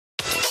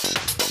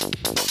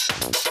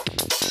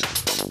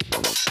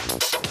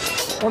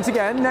Once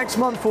again, next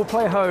month we'll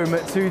play home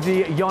to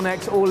the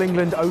Yonex All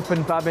England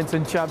Open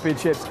Badminton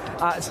Championships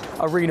at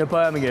Arena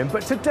Birmingham.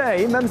 But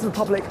today, members of the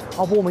public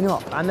are warming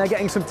up and they're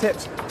getting some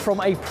tips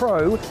from a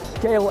pro,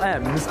 Gail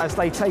Emms, as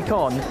they take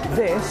on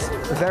this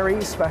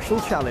very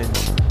special challenge.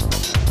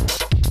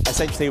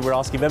 Essentially, we're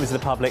asking members of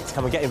the public to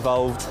come and get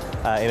involved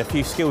in a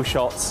few skill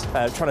shots,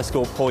 trying to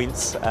score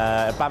points,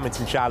 a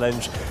badminton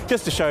challenge,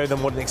 just to show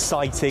them what an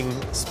exciting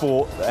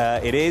sport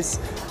it is,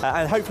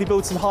 and hopefully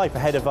build some hype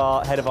ahead of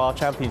our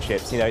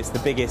championships. You know, it's the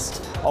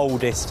biggest,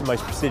 oldest,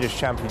 most prestigious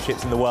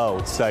championships in the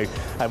world, so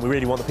we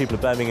really want the people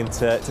of Birmingham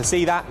to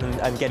see that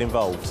and get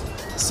involved.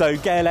 So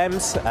Gail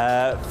Emms,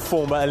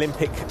 former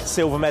Olympic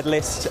silver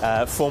medalist,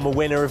 former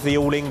winner of the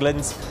All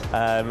England,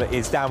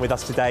 is down with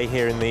us today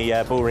here in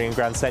the Bullring and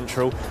Grand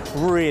Central.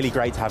 Really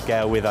great to have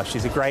Gail with us.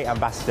 She's a great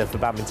ambassador for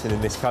badminton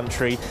in this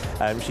country.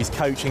 She's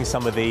coaching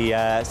some of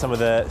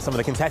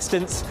the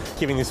contestants,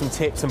 giving them some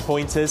tips and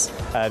pointers.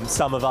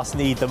 Some of us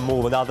need them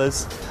more than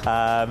others,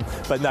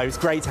 but no, it's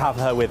great to have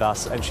her with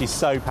us. And she's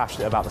so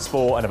passionate about the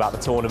sport and about the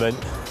tournament.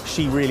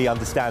 She really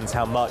understands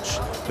how much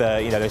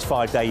those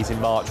 5 days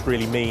in March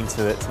really mean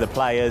to the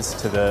players,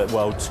 to the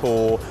World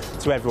Tour,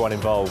 to everyone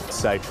involved.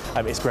 So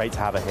it's great to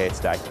have her here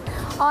today.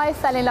 I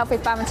fell in love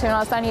with badminton when I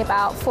was only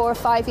about 4 or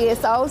 5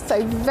 years old,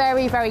 so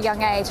very, very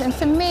young age. And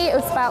for me, it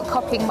was about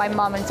copying my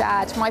mum and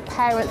dad. My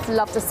parents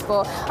loved the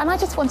sport, and I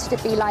just wanted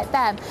to be like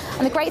them.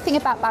 And the great thing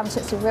about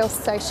badminton, it's a real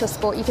social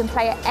sport. You can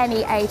play at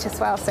any age as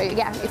well. So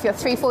yeah, if you're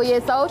 3 or 4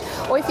 years old,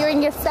 or if you're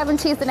in your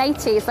 70s and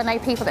 80s, I know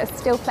people that are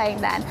still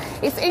playing then.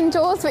 It's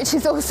indoors, which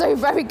is also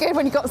very good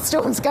when you've got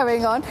storms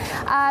going on.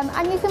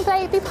 And you can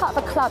be part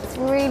of a club. It's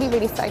really,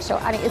 really social,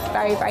 and it is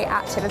very, very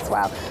active as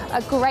well.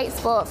 A great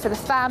sport for the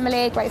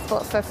family, great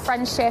sport for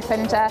friendship,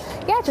 and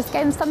yeah, just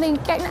getting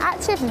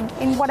active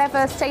in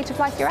whatever state of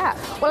life you're at.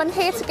 Well, I'm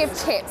here to give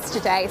tips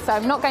today, so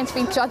I'm not going to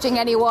be judging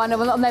anyone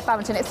on their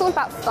badminton. It's all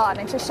about fun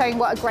and just showing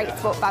what a great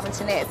sport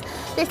badminton is.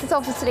 This is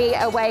obviously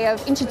a way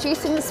of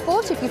introducing the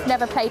sport if you've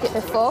never played it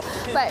before,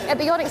 but at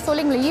the Yonex All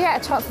England you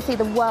get a chance to see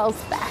the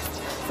world's best.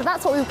 So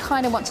that's what we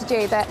kind of want to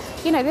do, that,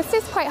 you know, this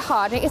is quite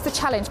hard, it is a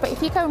challenge, but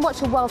if you go and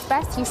watch a world's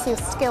best, you see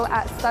skill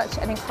at such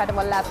an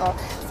incredible level.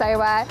 So,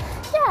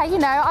 yeah, you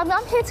know, I'm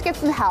here to give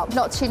some help,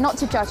 not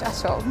to judge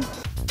at all.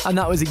 And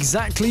that was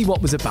exactly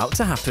what was about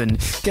to happen.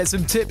 Get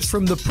some tips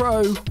from the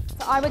pro. So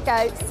I would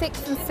go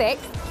 6 and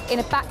 6 in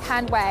a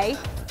backhand way.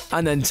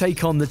 And then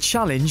take on the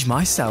challenge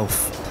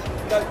myself.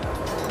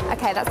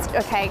 Okay, that's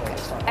okay.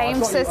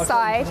 Aim to the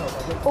side.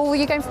 Oh,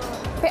 you're going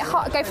a bit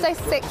hard. Go for those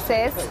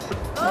 6s.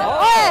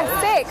 Oh,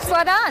 yeah, 6.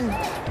 Well done.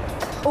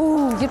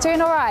 Oh, you're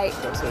doing all right.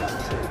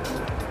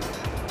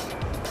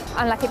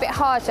 And like a bit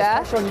harder.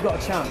 I'm sure you've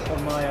got a champ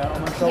on my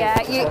shoulder.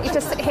 Yeah, you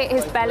just hit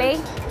his belly.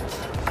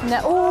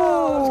 No.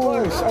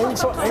 Oh, that's close.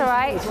 It's all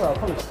right. 8!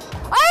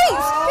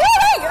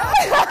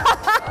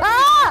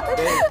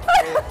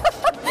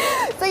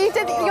 So you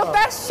did. Your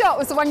best shot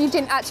was the one you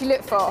didn't actually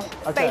look for,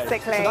 okay,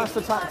 basically. So that's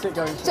the tactic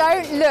going forward.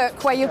 Don't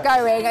look where you're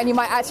going, and you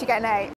might actually get an 8.